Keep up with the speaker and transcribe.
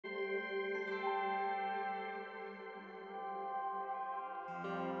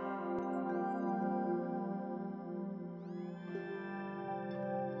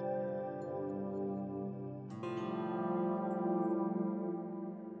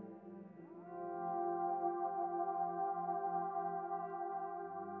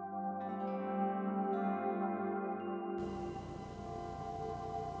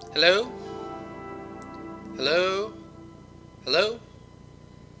Hello? Hello? Hello?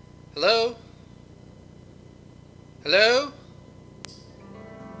 Hello? Hello?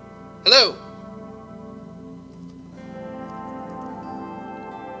 Hello?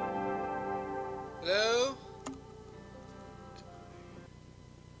 Hello?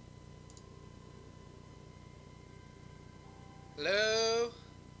 Hello?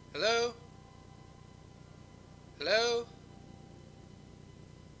 Hello? Hello?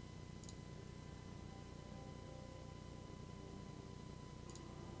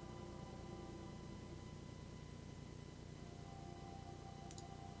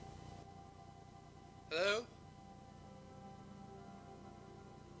 Hello?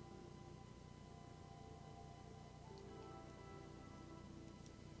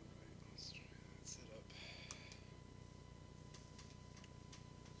 Let's try that setup.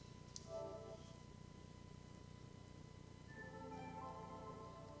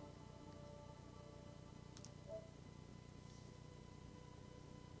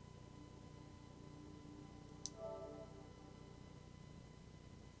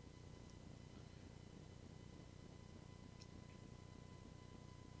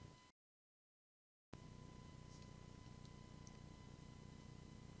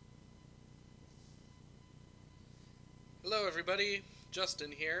 Hello everybody,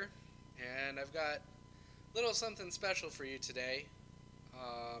 Justin here, and I've got a little something special for you today.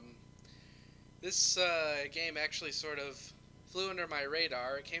 Um, this game actually sort of flew under my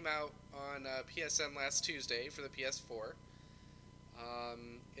radar. It came out on PSN last Tuesday for the PS4.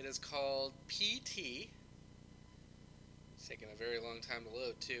 It is called PT. It's taking a very long time to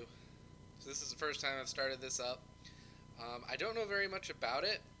load too. So this is the first time I've started this up. I don't know very much about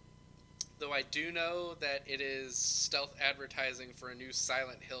it, though I do know that it is stealth advertising for a new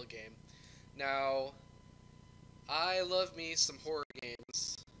Silent Hill game. Now, I love me some horror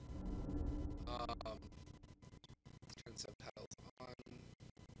games. Turn subtitles on.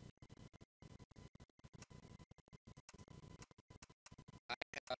 I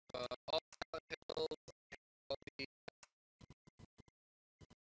have all Silent Hills, all the people.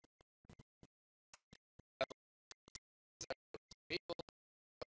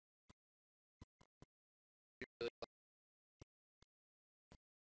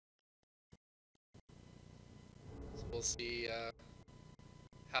 So we'll see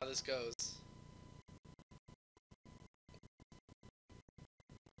how this goes.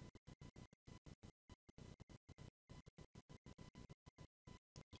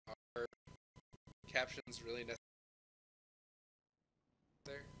 Are captions really necessary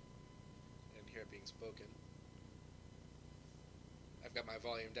there? I didn't hear it being spoken. I've got my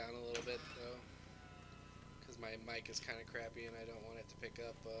volume down a little bit though, because my mic is kind of crappy and I don't want it to pick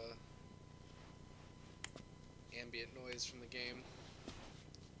up ambient noise from the game.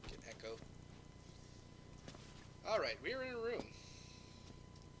 Get echo. Alright, we're in a room.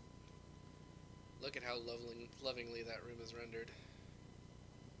 Look at how lovingly that room is rendered.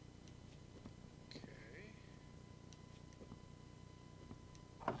 Okay.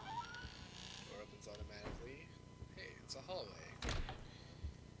 Door opens automatically. Hey, it's a hallway.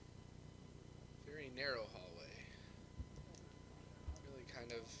 Very narrow hallway. Really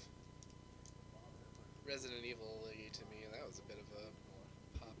kind of Resident Evil-y to me, and that was a bit of a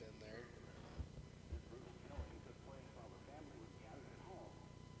pop in there.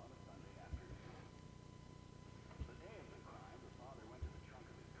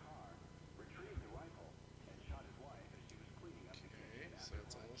 Okay, so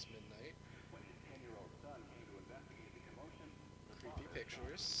it's almost midnight. Creepy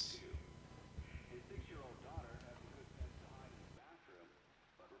pictures.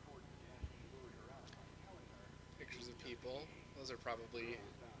 Pictures of people. Those are probably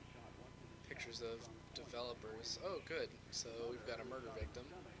pictures of developers. Oh, good. So we've got a murder victim.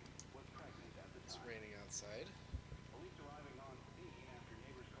 It's raining outside.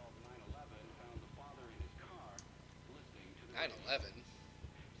 9/11.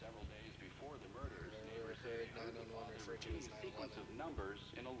 Several days before the murders, I've never neighbors heard say 911 referred to as sequence 9/11. of numbers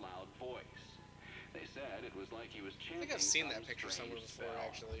in a loud voice. They said it was like he was I chanting think I've seen some that picture strange somewhere before, spell.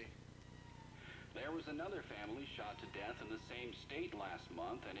 actually. There was another family shot to death in the same state last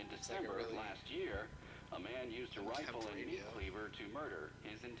month, and in December really last year, a man used a rifle and meat radio. cleaver to murder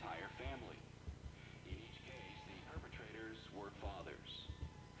his entire family. In each case, the perpetrators were fathers.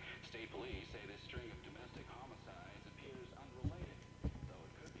 State police say this string of domestic homicides appears unrelated, though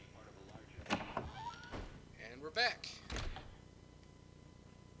it could be part of a larger. And we're back.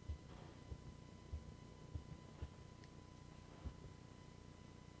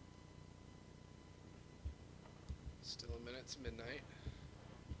 Still a minute to midnight.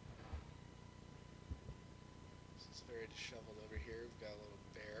 Shoveled over here. We've got a little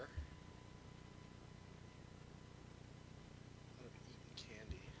bear. A lot of eaten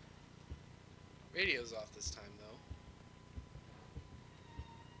candy. Radio's off this time, though.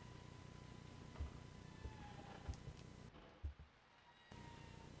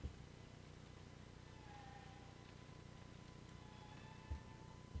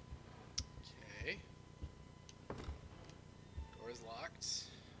 Okay. Door is locked.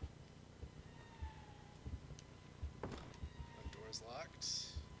 Front door is locked.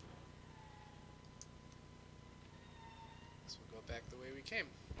 So we'll go back the way we came.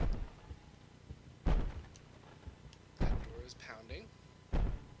 That door is pounding.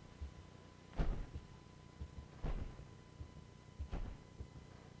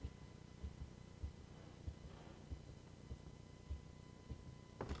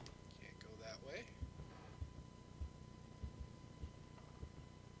 Can't go that way.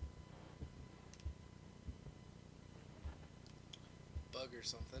 Bug or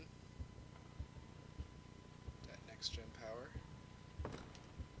something. That next gen power.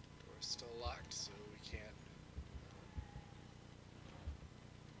 Door's still locked, so we can't.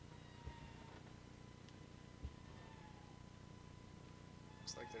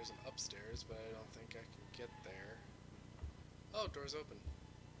 Looks like there's an upstairs, but I don't think I can get there. Oh, door's open.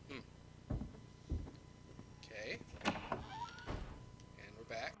 Okay. And we're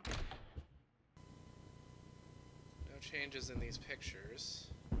back. No changes in these pictures.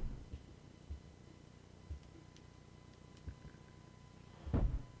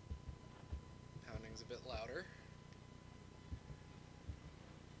 Pounding's a bit louder.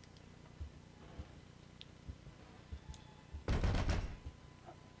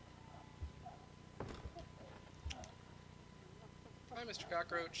 Hi, Mr.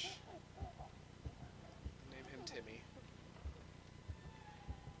 Cockroach. Name him Timmy.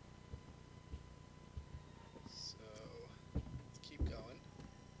 So, let's keep going.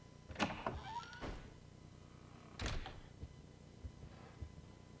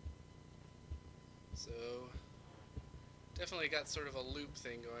 So, definitely got sort of a loop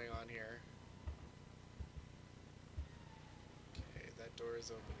thing going on here. Okay, that door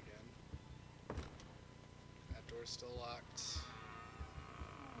is open again. That door's still locked.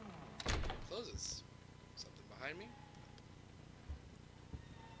 Closes. Something behind me?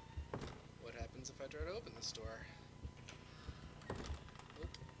 What happens if I try to open this door?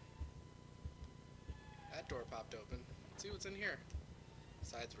 Nope. That door popped open. Let's see what's in here.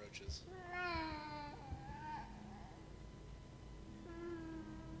 Besides roaches.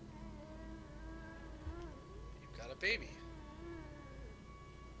 You've got a baby.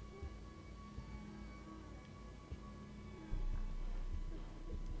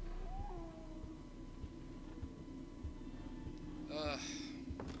 Well,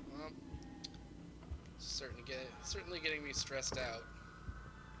 certainly getting me stressed out.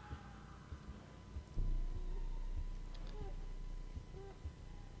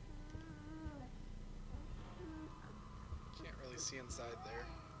 Can't really see inside there.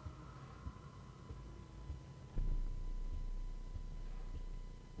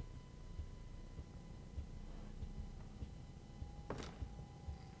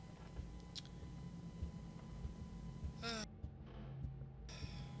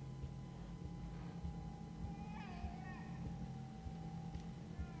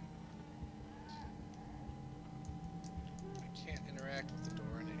 With the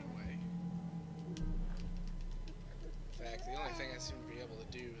door in any way. In fact, the only thing I seem to be able to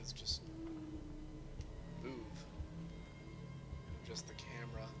do is just move. Just the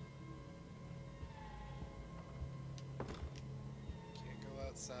camera. Can't go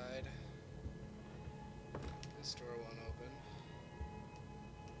outside. This door won't open.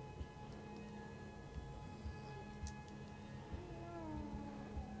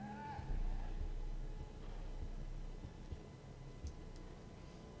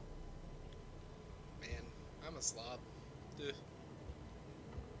 I'm a slob. Ugh.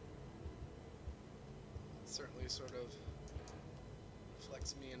 Certainly sort of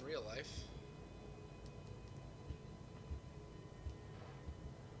reflects me in real life.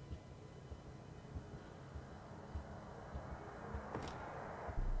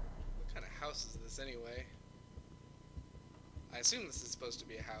 What kind of house is this anyway? I assume this is supposed to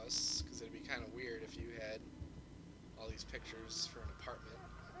be a house, because it'd be kind of weird if you had all these pictures for an apartment.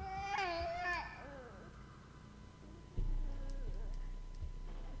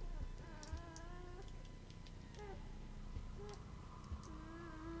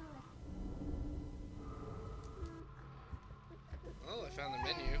 Well, I found the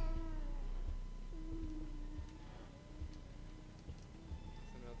menu.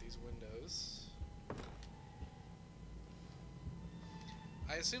 Nothing about these windows.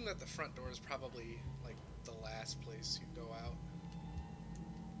 I assume that the front door is probably like the last place you go out.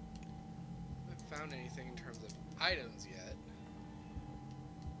 I haven't found anything in terms of items yet.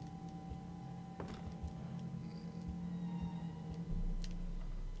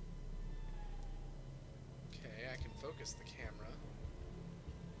 Okay, I can focus the camera.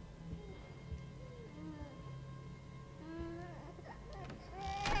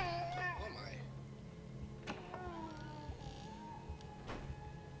 Oh my.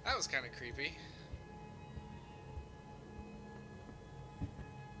 That was kind of creepy.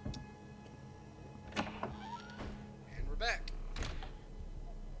 And we're back.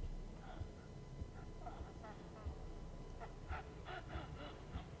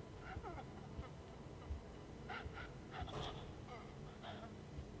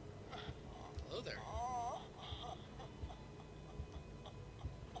 Hello there.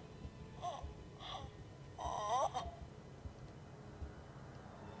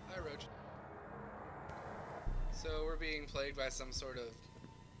 Hi, Roach. So we're being plagued by some sort of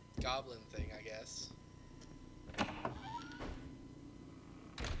goblin thing, I guess. Okay,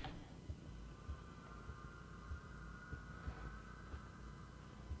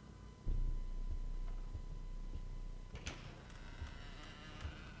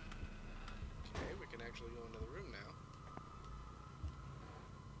 we can actually go into the room now.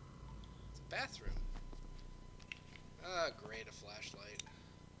 It's a bathroom. Ah, great, a flashlight.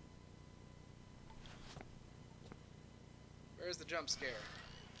 Where's the jump scare?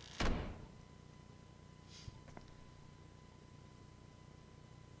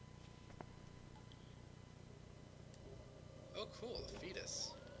 Oh, cool, a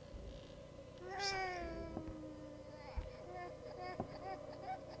fetus. Or something.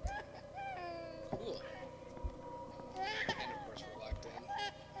 Cool. And of course we're locked in.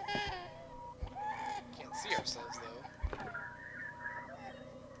 Can't see ourselves though.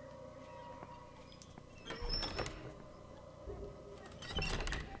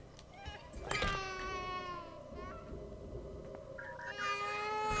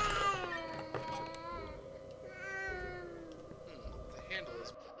 The handle is...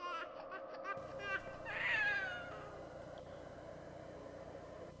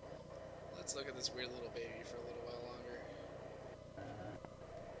 Let's look at this weird little baby for a little while longer.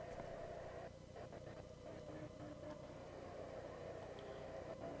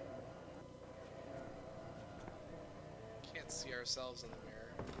 Can't see ourselves in the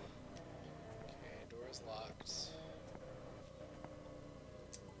mirror. Okay, door is locked.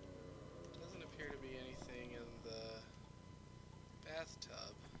 Doesn't appear to be anything in the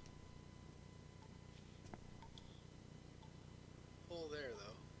bathtub. Hole there,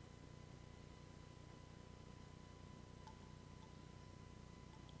 though.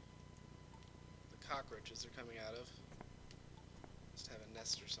 The cockroaches are coming out of. Must have a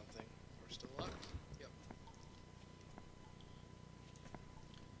nest or something. We're still locked? Yep.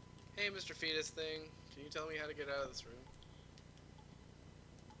 Hey, Mr. Fetus thing. Can you tell me how to get out of this room?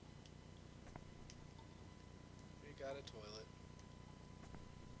 We got a toilet.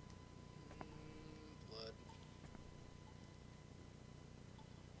 Blood.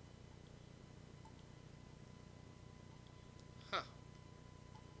 Huh.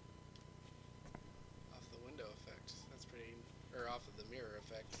 Off the window effect. That's pretty... Or off of the mirror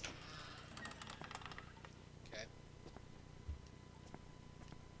effect. Okay.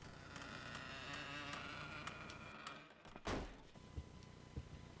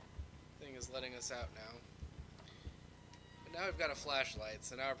 Thing is letting us out now. But now we've got a flashlight,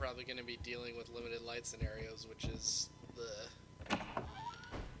 so now we're probably going to be dealing with limited light scenarios, which is the...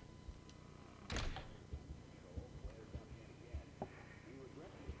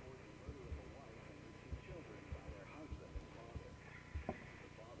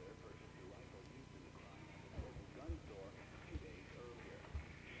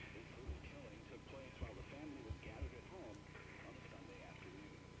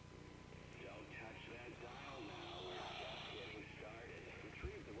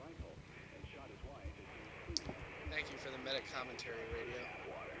 Thank you for the meta commentary radio.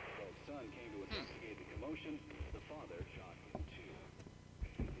 Son came to investigate the commotion. The father shot him too.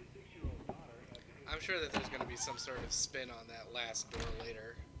 His 6-year-old daughter has I'm sure that there's going to be some sort of spin on that last door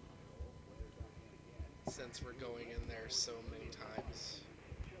later, since we're going in there so many times.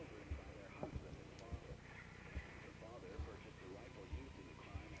 children by their husband and father. The father purchased a rifle used in the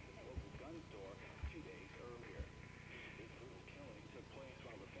crime at his local gun store 2 days earlier. This brutal killing took place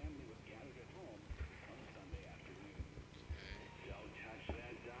while the family was gathered at home on a Sunday afternoon. Don't touch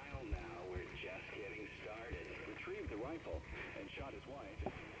that dial now. We're just getting started. Retrieved the rifle and shot his wife.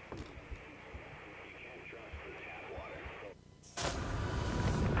 You can't trust the tap water.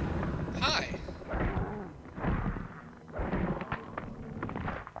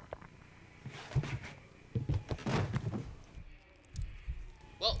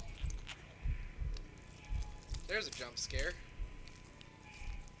 There's a jump scare.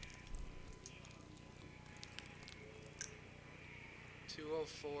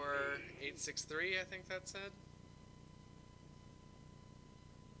 $204-863, I think that said.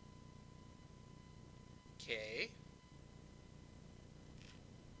 Okay.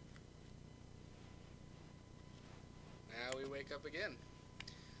 Now we wake up again.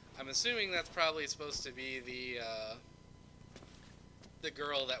 I'm assuming that's probably supposed to be the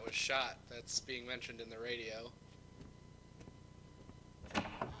girl that was shot that's being mentioned in the radio.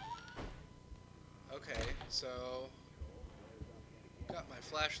 Okay, so got my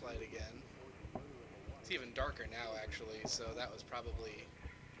flashlight again. It's even darker now, actually, so that was probably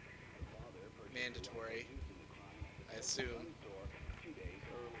mandatory, I assume. 2 days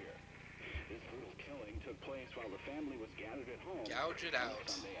earlier. This brutal killing took place while the family was gathered at home. Gouge it out.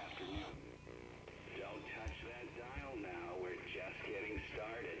 Sunday afternoon. Don't touch that dial now. We're just getting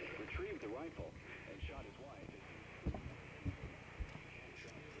started. Retrieved the rifle and shot his wife.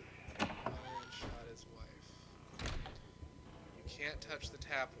 And shot his wife. You can't touch the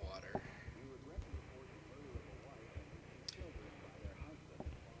tap water.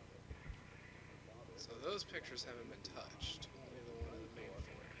 So those pictures haven't been touched. Only the one in the main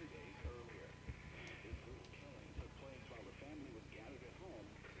floor. 2 days earlier. This brutal killing took place while the family was gathered at home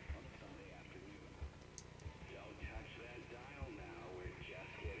on a Sunday afternoon. Don't touch that dial now. We're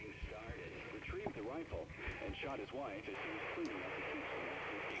just getting started. Retrieved the rifle and shot his wife as he was cleaning up the kitchen.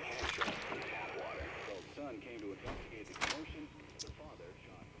 You can't trust the tap water. The old son came to investigate the commotion. The father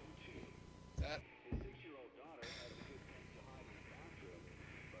shot him too. That His 6-year-old daughter had the good sense to hide in the bathroom,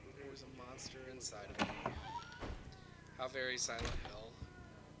 but there's a monster inside of me. How very Silent Hill.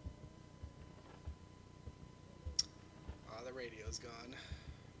 Ah, the radio's gone.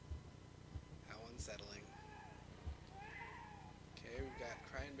 How unsettling. Okay, we've got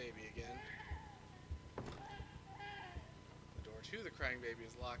crying baby again. The door to the crying baby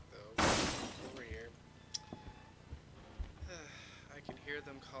is locked, though. Over here. I can hear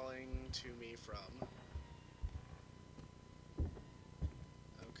them calling to me from.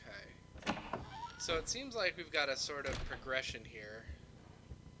 Okay. So it seems like we've got a sort of progression here.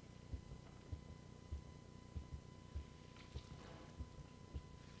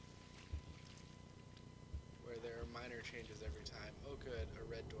 Where there are minor changes every time. Oh good, a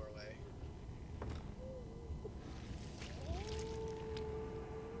red doorway.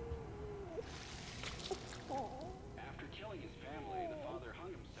 after killing his family, the father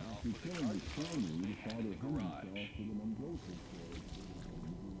hung himself with a garden hose they had in the garage.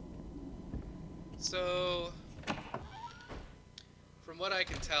 So, from what I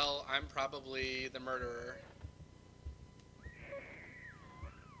can tell, I'm probably the murderer.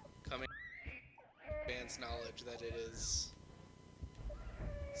 Coming to advanced knowledge that it is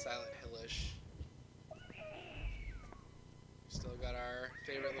Silent Hillish. Still got our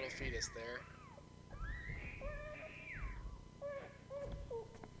favorite little fetus there.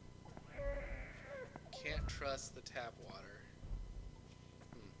 Can't trust the tap water.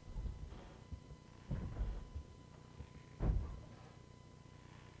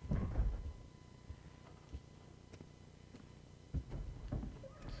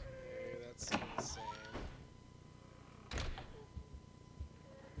 Okay, that's still the same.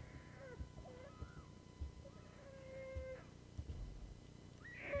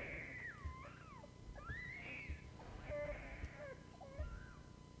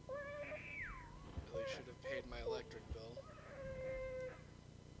 Really should have paid my electric bill.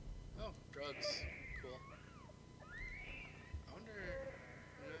 Oh, drugs. Cool. I wonder...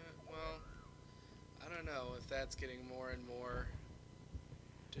 well, I don't know if that's getting more and more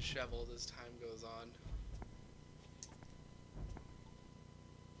disheveled as time goes on.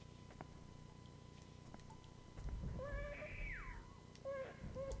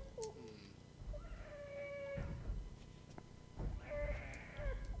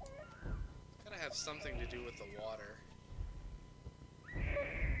 Gotta have something to do with the water.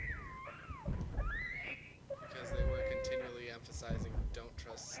 Because they were continually emphasizing don't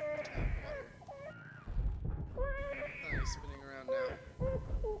trust the tap water. Oh, he's spinning around now.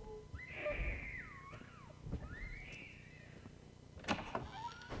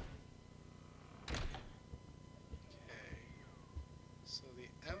 Okay. So the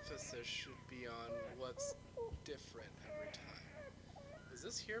emphasis should be on what's different every time. Was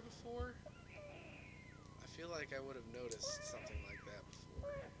this here before? I feel like I would have noticed something like that before.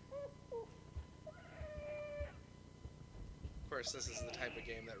 Of course, this is the type of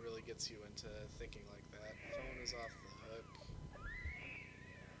game that really gets you into thinking like that. Phone is off the hook.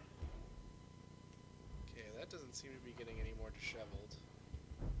 Okay, that doesn't seem to be getting any more disheveled.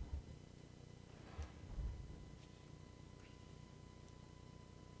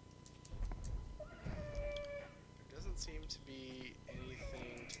 seem to be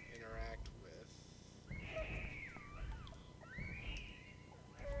anything to interact with.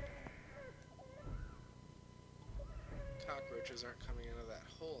 Cockroaches aren't coming out of that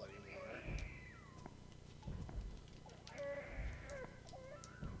hole anymore.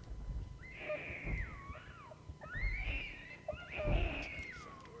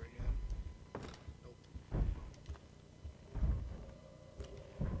 Front door again. Nope.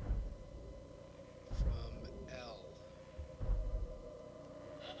 From L.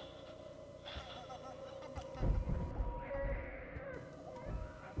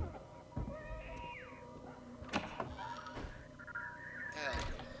 L.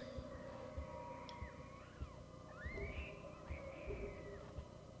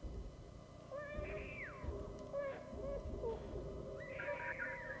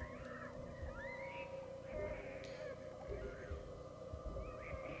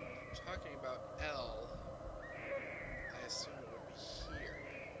 Talking about L, I assume it would be here.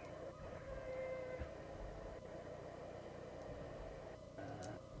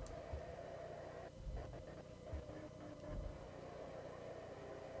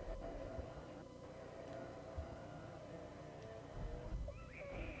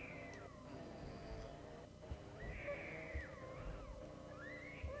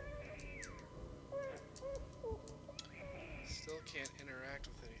 Still can't interact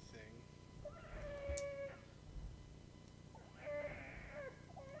with anything.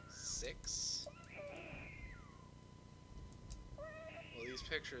 6. Well, these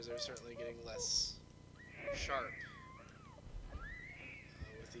pictures are certainly getting less sharp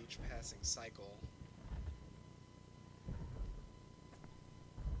with each passing cycle.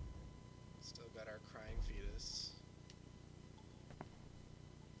 Still got our crying fetus.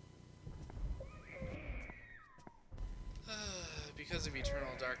 Because of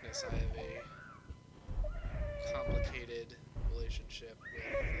Eternal Darkness, I have a complicated relationship with...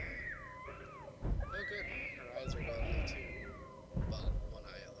 oh good, her eyes are gone now too. Well, one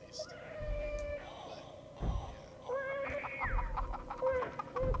eye at least. But,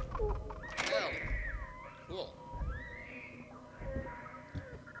 yeah. Hell! Cool.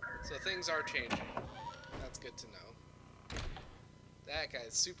 So things are changing. That's good to know. That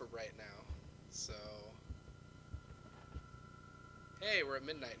guy's super bright now, so... hey, we're at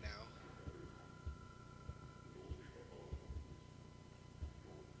midnight now.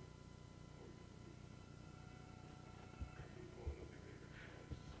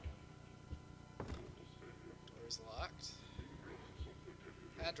 Door's locked.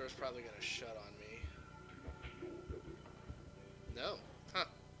 That door's probably gonna shut on me. No. Huh.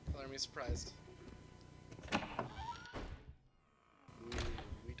 Color me surprised. Ooh,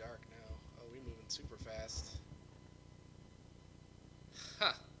 we dark now. Oh, we moving super fast.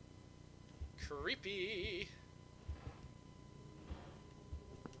 Huh. Creepy.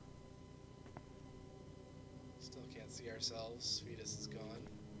 Still can't see ourselves. Fetus is gone.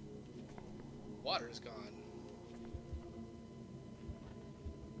 Water's gone.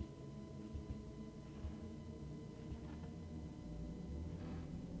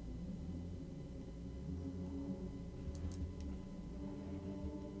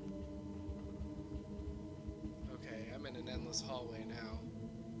 Okay, I'm in an endless hallway now.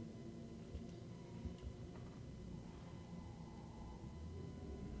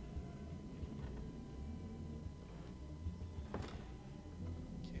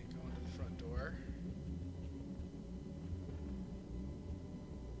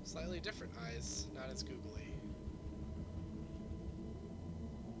 Slightly different eyes, not as googly.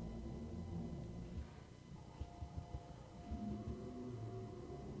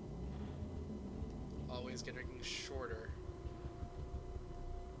 Always getting shorter.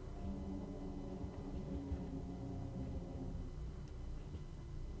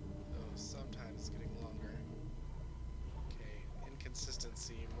 Oh, sometimes it's getting longer. Okay,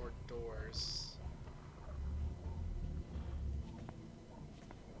 inconsistency, more doors.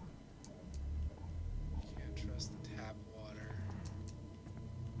 Trust the tap water.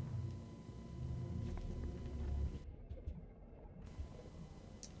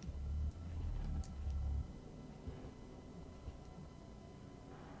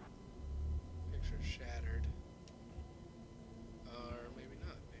 Picture's shattered. Or maybe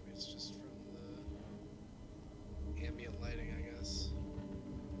not. Maybe it's just from the ambient lighting, I guess.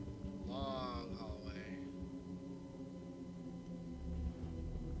 Long hallway.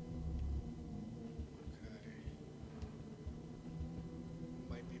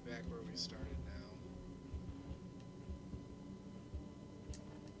 Back where we started now.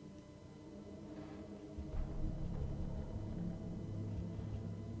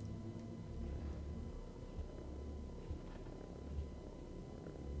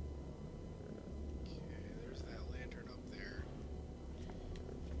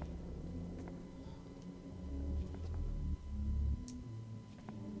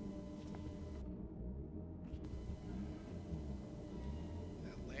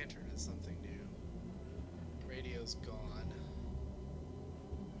 is gone.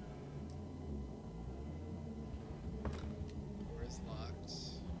 Door is locked.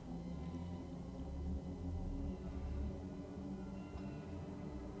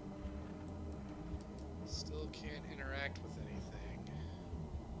 Still can't interact with anything.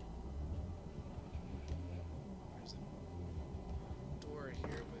 There's a door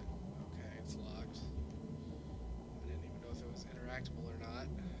here, but okay, it's locked. I didn't even know if it was interactable or not.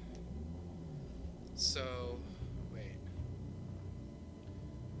 So, wait.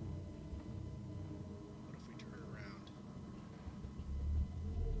 What if we turn around?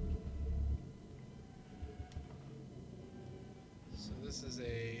 So this is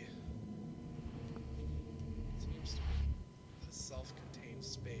seems to be a self-contained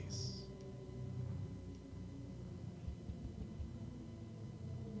space.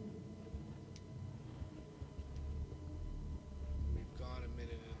 We've gone a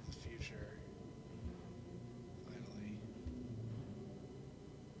minute into the future. Finally.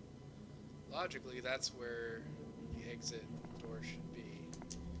 Logically, that's where the exit door should be.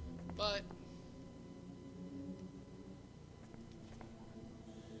 But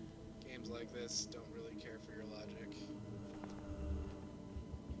games like this don't really care for your logic.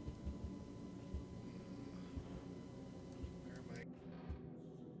 Where am I?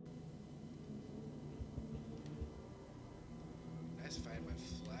 Nice to find my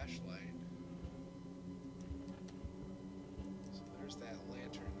flashlight. So there's that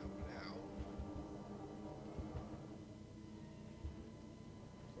lantern that went out.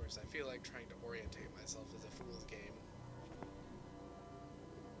 Of course, I feel like trying to orientate myself is a fool's game.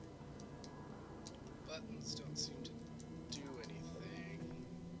 Buttons don't seem to do anything.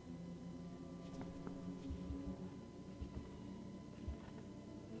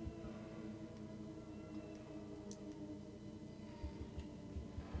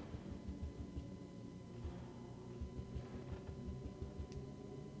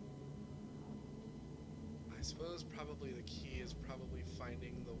 I suppose probably the key is probably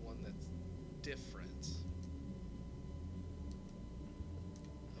finding the one that's different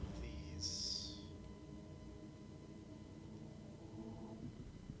of these.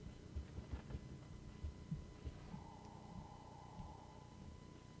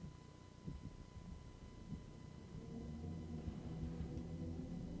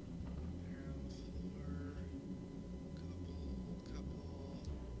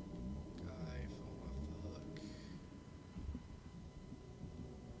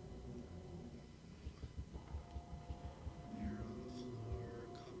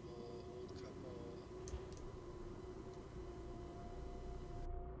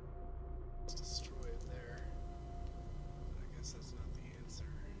 Destroyed there. But I guess that's not the answer.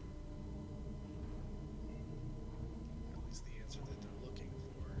 At least the answer that they're looking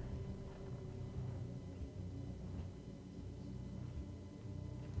for.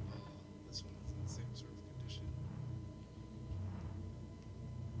 Oh, this one is in the same sort of condition.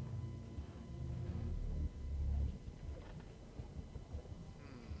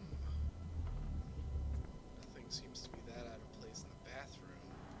 Nothing seems to be that out of place in the bathroom.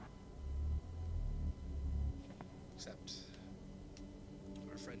 Except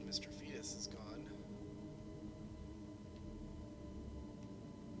our friend Mr. Fetus is gone.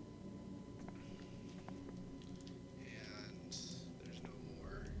 And there's no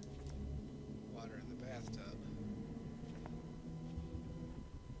more water in the bathtub.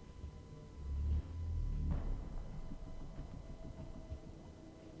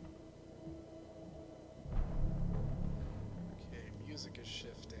 Okay, music is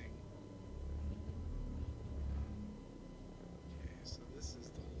shifting. So this is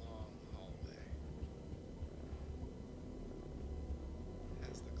the long hallway. It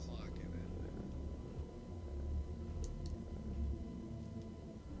has the clock in it.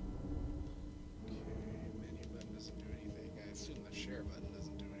 Okay, menu button doesn't do anything. I assume the share button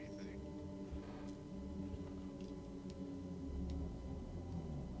doesn't do anything.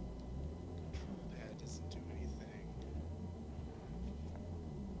 Control pad doesn't do anything.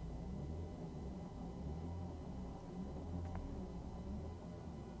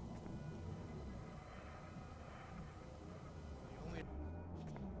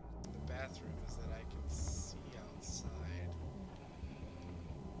 Bathroom is that I can see outside.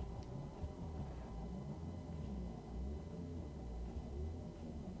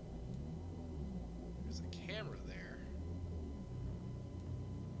 There's a camera there.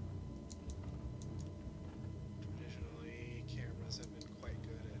 Traditionally, cameras have been quite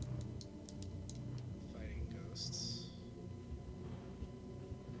good at fighting ghosts.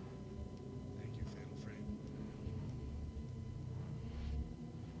 Thank you, Fatal Frame.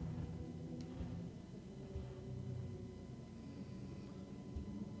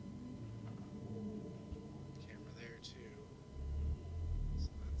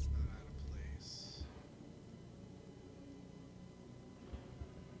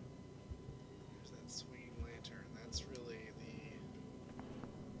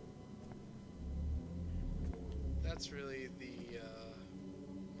 that's really the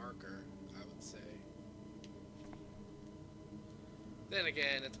marker, I would say. Then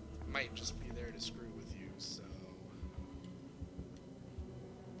again, it might just be there to screw with you, so...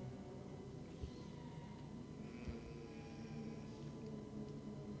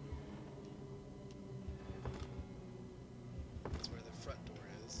 That's where the front door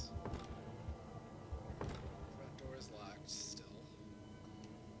is. Front door is locked still.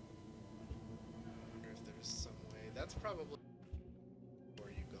 I wonder if there's some way... That's probably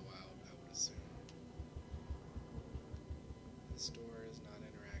where you go out, I would assume. This door is not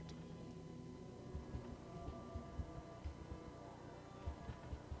interactable.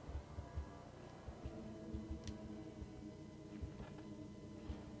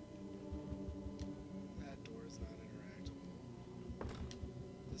 That door is not interactable.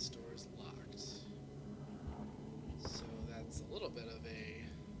 This door is locked. So that's a little bit of a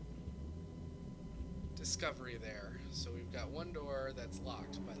discovery there. So we've got one door that's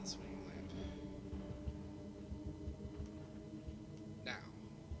locked by the swinging lamp. Now,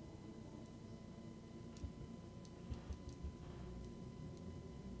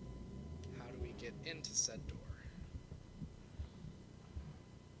 how do we get into said door?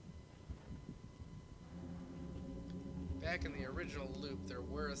 Back in the original loop, there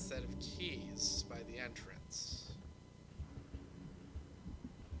were a set of keys by the entrance.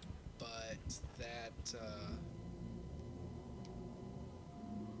 But that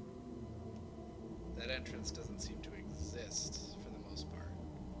entrance doesn't seem to exist for the most part.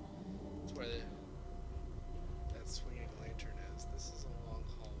 That's where that swinging lantern is. This is a long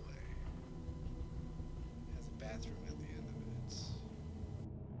hallway. It has a bathroom at the end of it.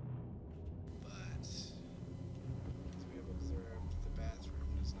 But as we have observed, the bathroom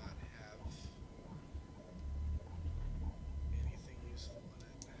does not have anything useful in it.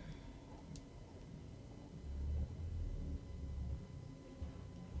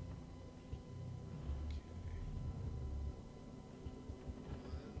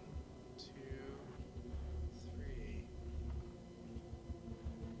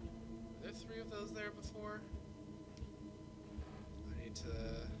 Three of those there before? I need to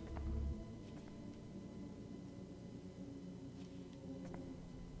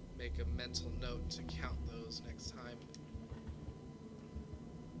make a mental note to count those next time.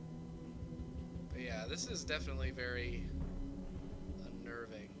 But yeah, this is definitely very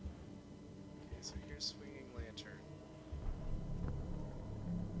unnerving. Okay, so here's swinging lantern.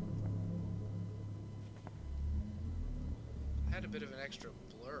 I had a bit of an extra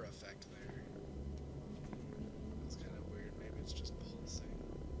blur effect there. That's kind of weird. Maybe it's just pulsing.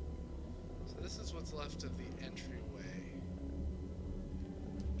 So this is what's left of the entryway.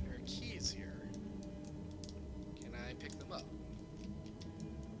 There are keys here. Can I pick them up?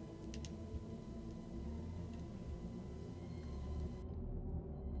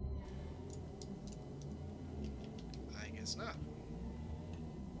 I guess not.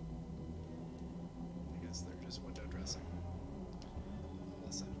 I guess they're just window dressing.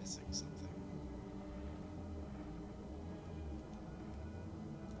 Unless I'm missing something.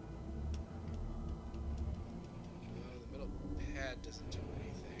 Oh, the middle pad doesn't do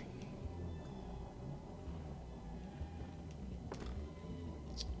anything.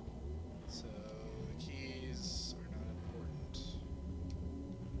 So the keys are not important,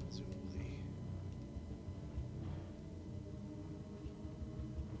 presumably.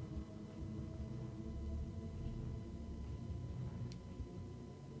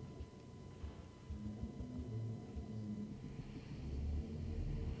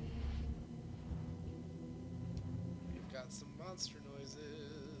 Got some monster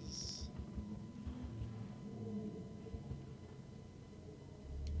noises.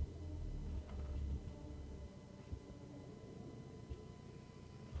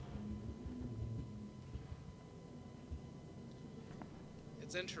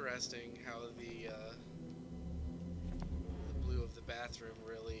 It's interesting how the blue of the bathroom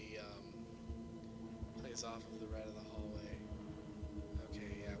really plays off of the red of the hallway.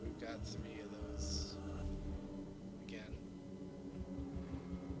 Okay, yeah, we've got 3 of those. Again.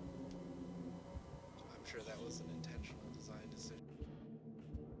 I'm sure that was an intentional design decision.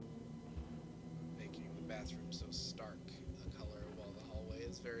 Making the bathroom so stark a color while the hallway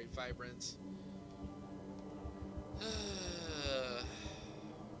is very vibrant.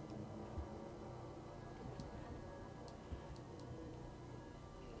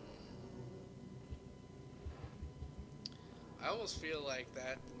 I almost feel like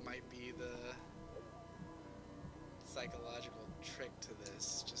that might be the psychological trick to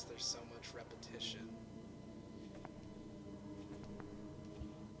this, just there's so much repetition.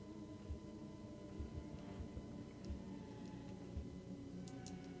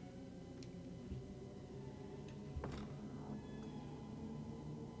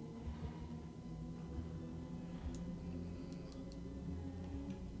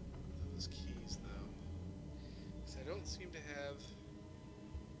 don't seem to have...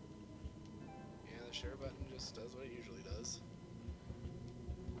 Yeah, the share button just does what it usually does.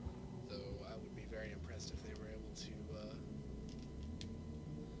 Though I would be very impressed if they were able to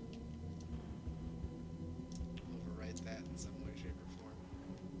overwrite that in some way, shape, or form.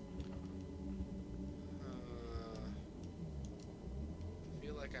 I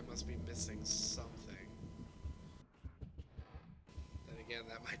feel like I must be missing something. Then again,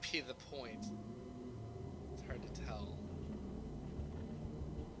 that might be the point. It's hard to tell.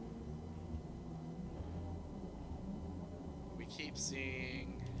 We keep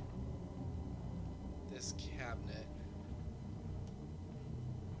seeing this cabinet.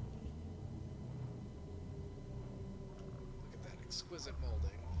 Look at that exquisite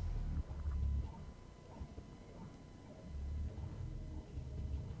molding.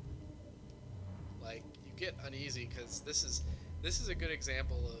 Like, you get uneasy because this is a good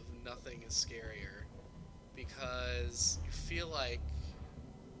example of nothing is scarier, because you feel like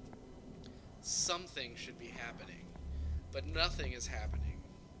something should be happening, but nothing is happening,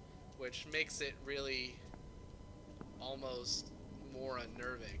 which makes it really almost more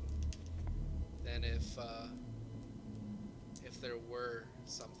unnerving than if there were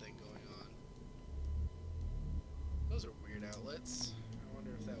something going on. Those are weird outlets. I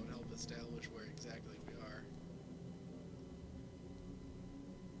wonder if that would help establish where exactly we are.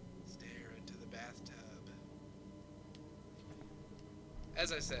 Stare into the bathtub.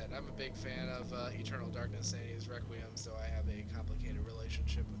 As I said, I'm a big fan of Eternal Darkness and his Requiem, so I have a complicated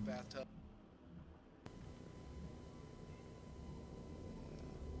relationship with bathtub.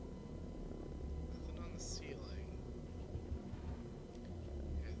 Nothing on the ceiling.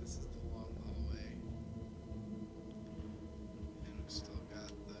 Okay, this is the long hallway. And we've still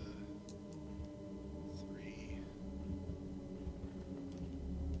got the 3.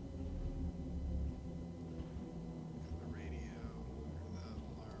 Got the radio, or the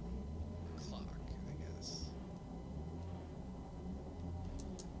alarm, the clock, I guess.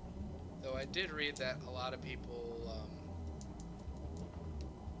 Though I did read that a lot of people,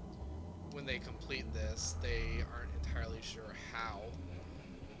 when they complete this, they aren't entirely sure how.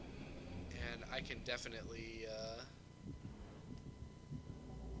 And I can definitely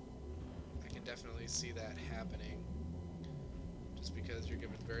see that happening. Just because you're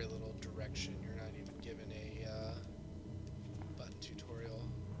given very little direction, you're not even given a button tutorial.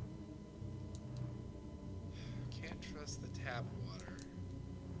 Can't trust the tap water.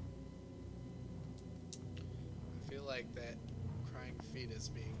 I feel like that crying fetus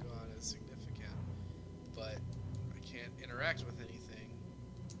being gone is significant, but I can't interact with anything.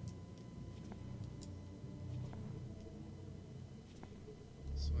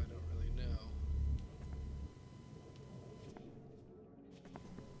 So I don't really know.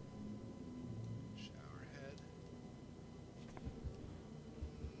 Shower head.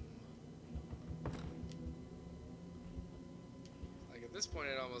 Like at this point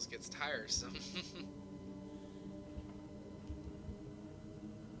it almost gets tiresome.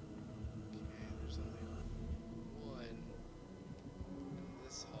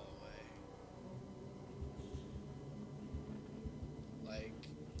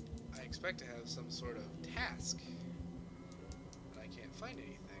 I expect to have some sort of task, but I can't find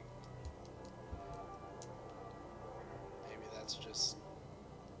anything. Maybe that's just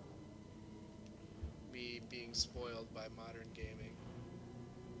me being spoiled by modern gaming,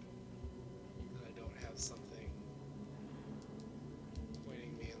 that I don't have something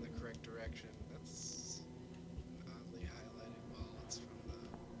pointing me in the correct direction. That's oddly highlighted. Well, it's from the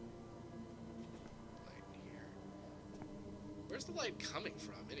light in here. Where's the light coming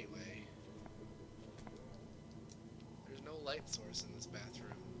from, anyway? There's no light source in this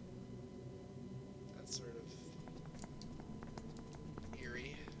bathroom. That's sort of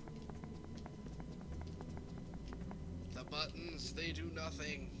eerie. The buttons, they do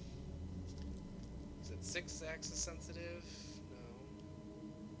nothing. Is it 6-axis sensitive? No.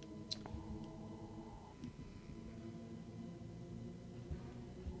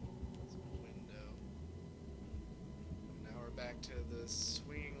 It's a window. Now we're back to the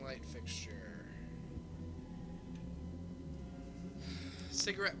swinging light fixture.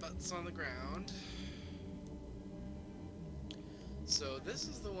 Cigarette butts on the ground. So this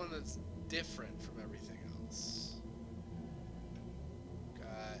is the one that's different from everything else.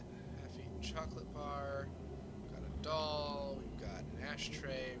 Got half-eaten chocolate bar, got a doll, we've got an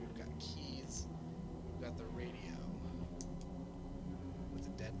ashtray, we've got keys, we've got the radio with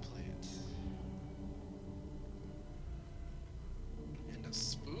a dead plant. And a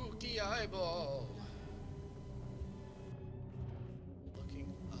spooky eyeball.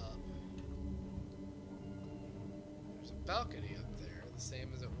 balcony up there, the same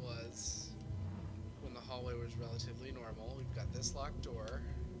as it was when the hallway was relatively normal. We've got this locked door.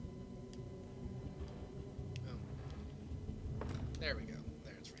 Oh. There we go.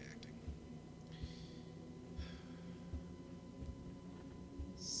 There, it's reacting.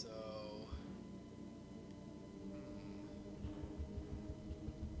 So...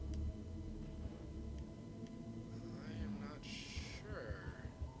 I am not sure.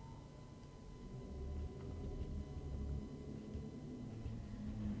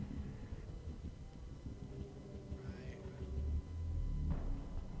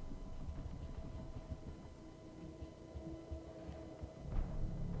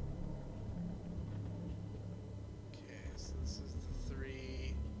 This is the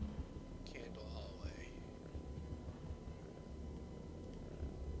 3 candle hallway.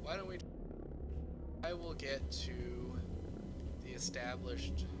 Why don't we... I will get to the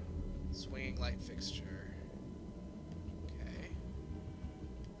established swinging light fixture. Okay.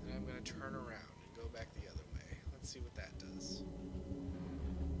 And I'm going to turn around and go back the other way. Let's see what that does.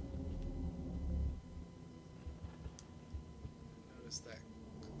 Notice that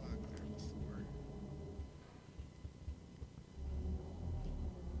clock there before.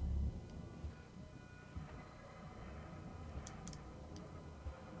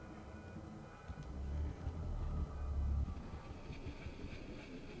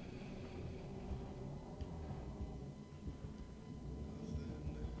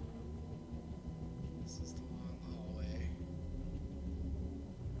 This is the long hallway.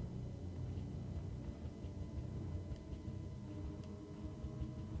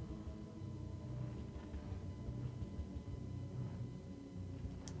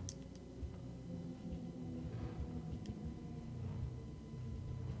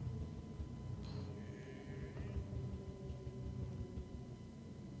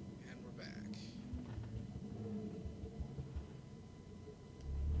 And we're back.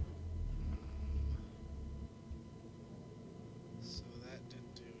 So that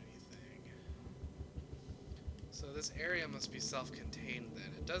didn't do anything. So this area must be self-contained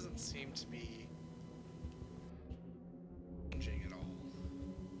then. It doesn't seem to be changing at all.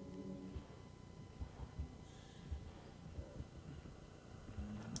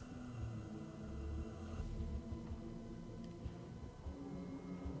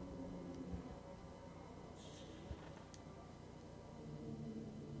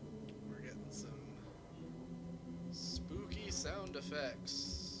 We're getting some spooky sound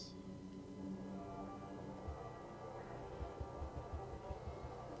effects.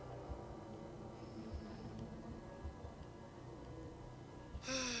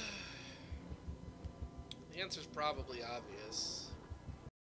 The answer's probably obvious.